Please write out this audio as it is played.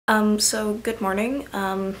So good morning.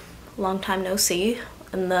 Long time no see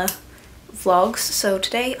in the vlogs. So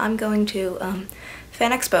today I'm going to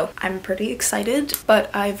FanExpo. I'm pretty excited,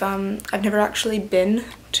 but I've never actually been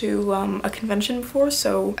to a convention before,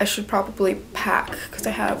 so I should probably pack because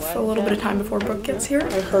I have a little bit of time before Brooke gets here.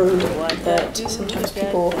 I heard that sometimes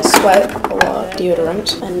people sweat a lot.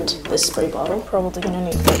 Deodorant and this spray bottle. Probably gonna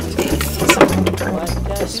need something to drink.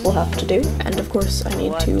 This will have to do. And of course I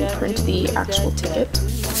need to print the actual ticket.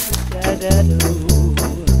 What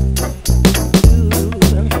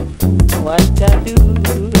I do,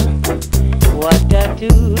 what I do,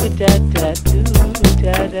 da da do,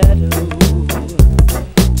 da da do.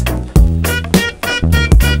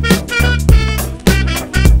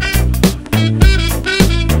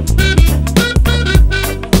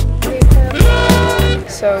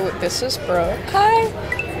 So this is Brooke. Hi.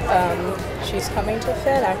 She's coming to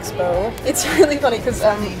FanExpo. It's really funny because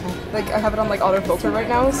like I have it on like auto filter right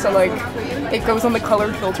now, so like it goes on the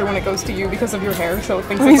colored filter when it goes to you because of your hair, so it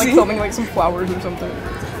thinks it's like filming like some flowers or something.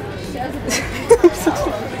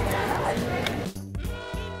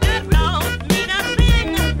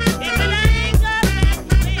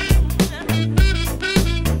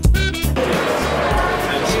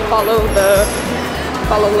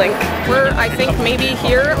 Follow link. We're I think maybe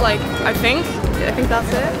here, like I think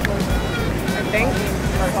that's it.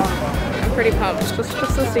 I'm pretty pumped. Just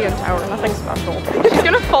the CN Tower, nothing special. She's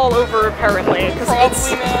gonna fall over apparently because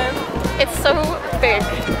it's so big.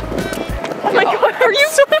 Oh my god, are you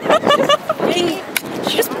so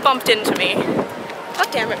She just bumped into me. God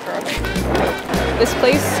damn it, Brooke. This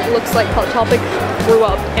place looks like Hot Topic grew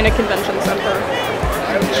up in a convention center.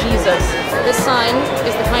 Jesus. This sign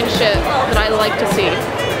is the kind of shit that I like to see.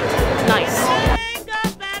 Nice.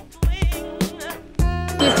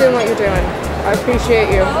 Keep doing what you're doing. I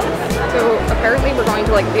appreciate you. So apparently we're going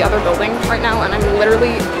to like the other building right now and I'm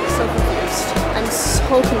literally so confused. I'm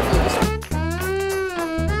so confused.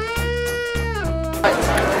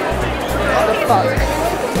 What the fuck?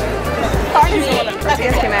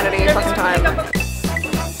 Against humanity, fucking time.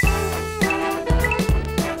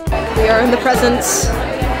 We are in the presence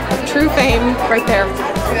of true fame right there.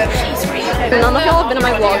 None of y'all have been in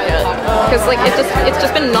my vlog yet, because like it's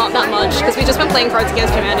just been not that much, because we've just been playing Cards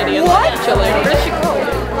Against Humanity and like, chilling. Where did she go?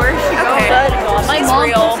 Where did she go? Okay. She's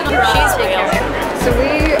real. She's real. So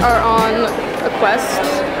we are on a quest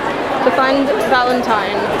to find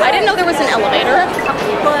Valentine. I didn't know there was an elevator,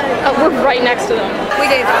 but we're right next to them. We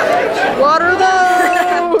gave up. What are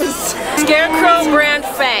those? Scarecrow brand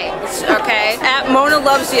fangs, okay? At Mona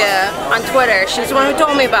Loves Ya on Twitter. She's the one who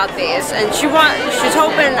told me about these, and she's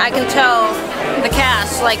hoping I can tell the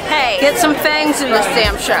cast, like, hey, get some fangs in this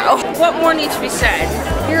damn show. What more needs to be said?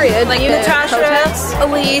 Period. Like Natasha,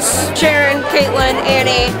 Elise, Sharon, Caitlin,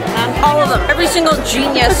 Annie, all of them. Every single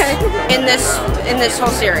genius in this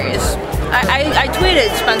whole series. I tweeted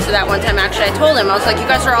Spencer that one time actually. I told him, I was like, you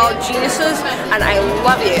guys are all geniuses and I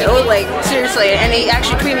love you, like seriously. And he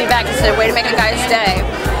actually tweeted me back and said, way to make a guy's day.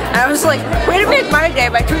 And I was like, way to make my day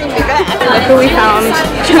by tweeting me back. Look who we found.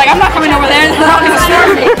 She's like, I'm not coming over there.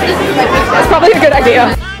 That's probably a good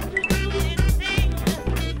idea.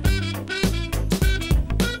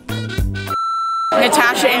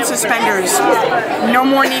 Natasha in suspenders. No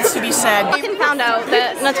more needs to be said. I found out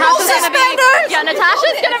that Natasha's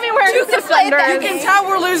gonna be wearing suspenders. You can tell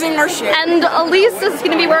we're losing our shit. And Elise is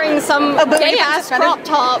gonna be wearing some gay ass crop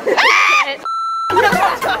top. Yep,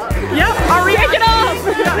 I'll remake it up!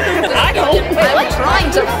 I'm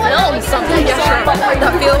trying to film something.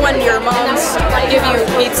 That feel when your moms give you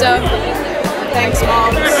pizza. Thanks,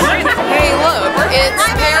 Mom. Hey, look, it's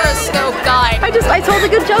Periscope guy. I told a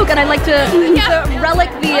good joke, and I'd like to relic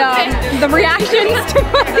the reactions to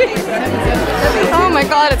my. Oh my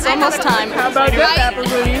god, it's almost time. How about this, Pepper,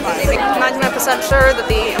 please? I'm 99% sure that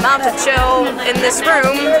the amount of chill in this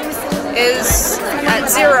room is at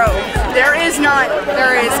 0. There is none.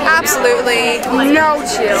 There is absolutely No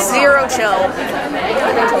chill. 0 chill.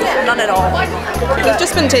 None at all. We've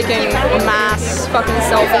just been taking mass fucking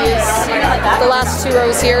selfies. The last 2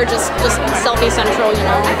 rows here, just selfie central, you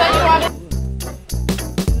know.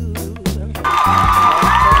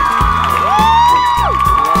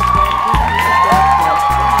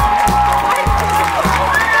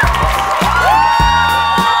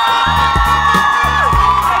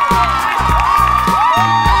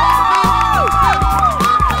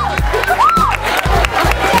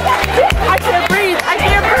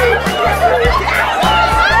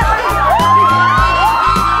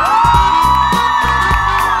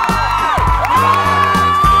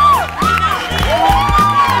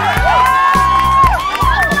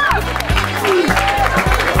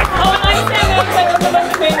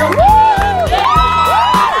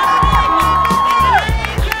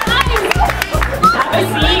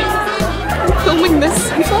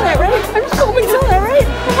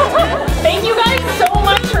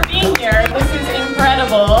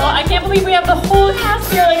 can't believe we have the whole cast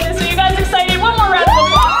here like this. Are you guys excited? One more round of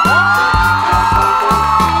applause.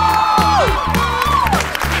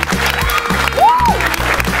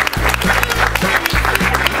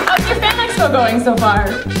 How's your FanExpo going so far?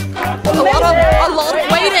 A lot of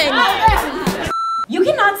waiting. You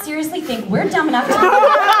cannot seriously think we're dumb enough to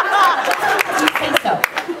say so.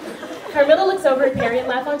 Carmilla looks over at Perry and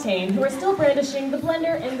LaFontaine, who are still brandishing the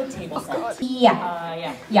blender and the table set.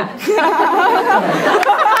 Yeah.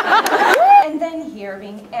 And then here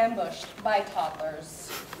being ambushed by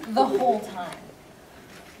toddlers the whole time.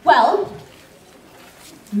 Well,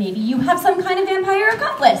 maybe you have some kind of vampire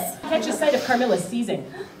accomplice. Catch a sight of Carmilla seizing.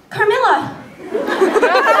 Carmilla!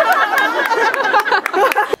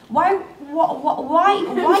 Why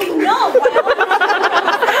no?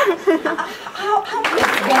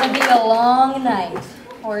 It's gonna be a long night,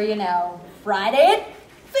 or you know, Friday at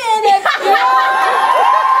FanExpo!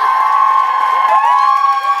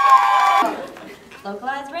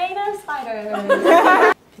 Localized rain of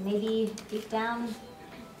spiders. Maybe deep down, it's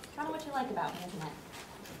kind of what you like about me, isn't it?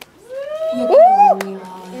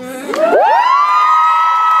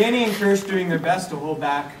 Danny and Kirsch doing their best to hold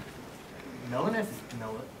back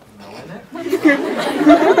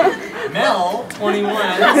Mel, 21,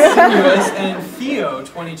 Sinuous, and Theo,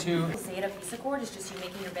 22. Say it a visa cord is just you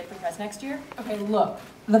making your bid for press next year? Okay, look.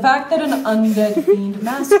 The fact that an undead fiend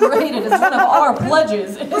masqueraded as one of our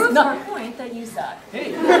pledges is not a point that you suck.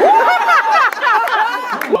 Hey!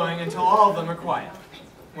 Going until all of them are quiet.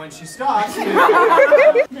 When she stops,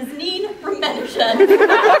 This need for medicine. You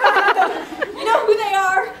know who they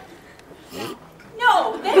are?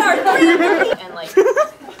 No, they are three. And like,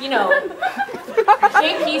 you know,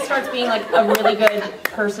 JP starts being like a really good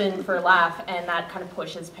person for Laugh, and that kind of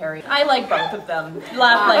pushes Perry. I like both of them.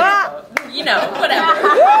 Laugh likes both. You know, whatever.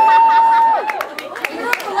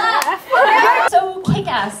 So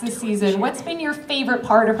kick-ass this season. What's been your favorite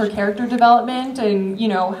part of her character development, and you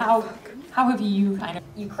know, how have you kind of...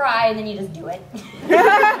 You cry and then you just do it. You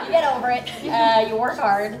get over it. You work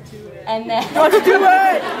hard, and then... Just do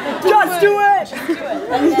it! Just do it! Just do it.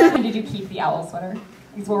 And then... Did you keep the owl sweater?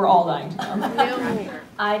 Because we're all dying to know.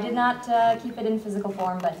 I did not keep it in physical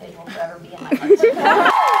form, but it will forever be in my heart.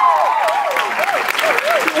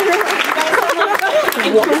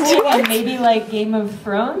 And maybe like Game of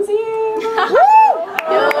Thrones here?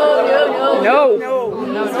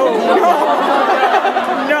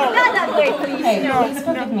 Hey, please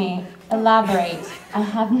forgive me. Elaborate. I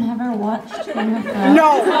have never watched Game of Thrones.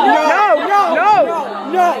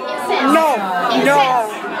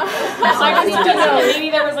 Maybe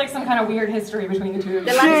there was like some kind of weird history between the two of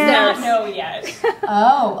you. Not know yet.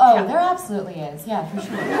 Oh, there absolutely is. Yeah, for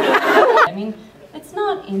sure. I mean, it's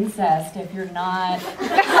not incest if you're not...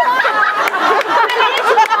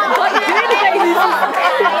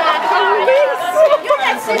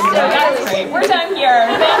 That's great. We're done here.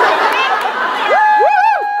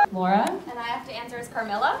 Laura? And I have to answer as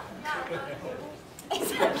Carmilla?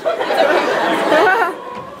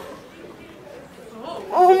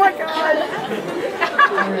 Oh my god!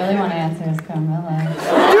 I really want to answer as Carmilla.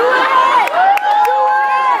 Do it!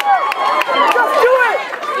 Just do it!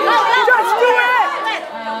 Just do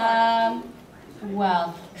it! Well,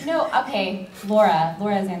 no, okay,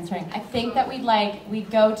 Laura's answering. I think that we'd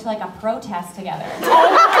go to like a protest together.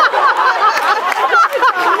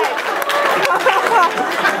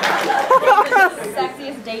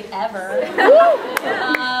 Sexiest date ever.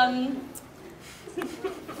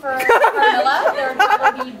 For Carmilla, there would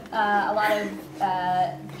probably be a lot of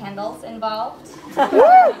candles involved.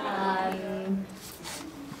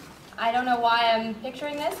 I don't know why I'm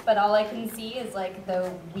picturing this, but all I can see is like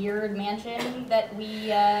the weird mansion that we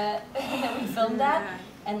that we filmed at,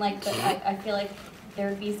 and like I feel like there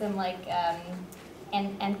would be some like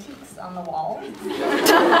antiques on the wall. If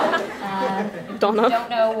you don't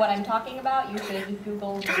know what I'm talking about, you should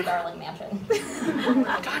Google the Darling Mansion.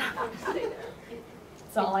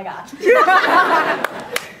 That's all I got.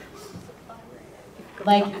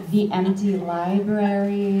 Like the empty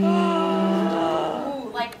library. Ooh,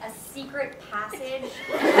 like a secret passage.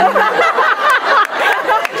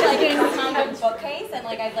 Like behind a bookcase, and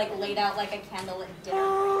like I've like laid out like a candlelit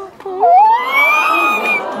dinner.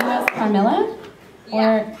 Wait, you asked Carmilla? Yeah.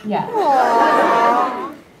 Or, yeah.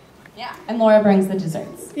 Yeah. And Laura brings the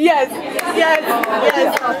desserts. Yes.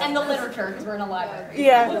 And the literature, because we're in a library.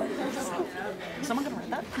 Yeah. Someone can write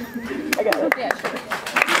that? I got it. Yeah, sure.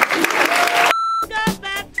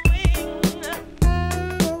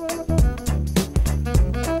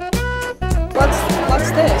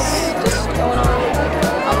 What's this? Just going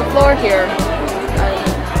on the floor here.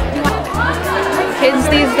 Kids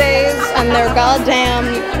these days and their goddamn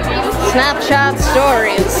Snapchat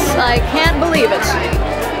stories. I can't believe it.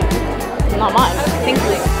 Not mine.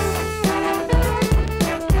 Thankfully.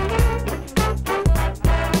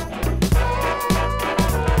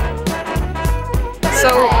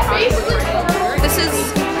 So, this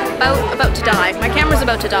is about to die. My camera's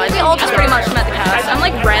about to die. We all just pretty much met the cast. I'm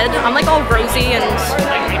like red. I'm like all rosy and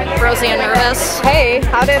nervous. Hey,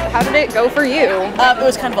 how did it go for you? It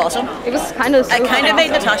was kind of awesome. It was kind of. I kind of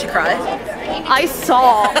made Natasha cry. I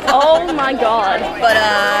saw. Oh my god. But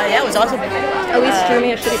yeah, it was awesome. At least drew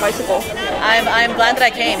me a shitty bicycle. I'm glad that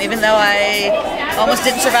I came, even though I almost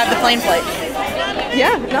didn't survive the plane flight.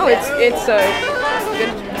 Yeah, no, it's a good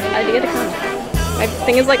idea to come. My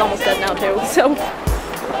thing is like almost dead now too, so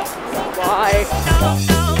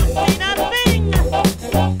why?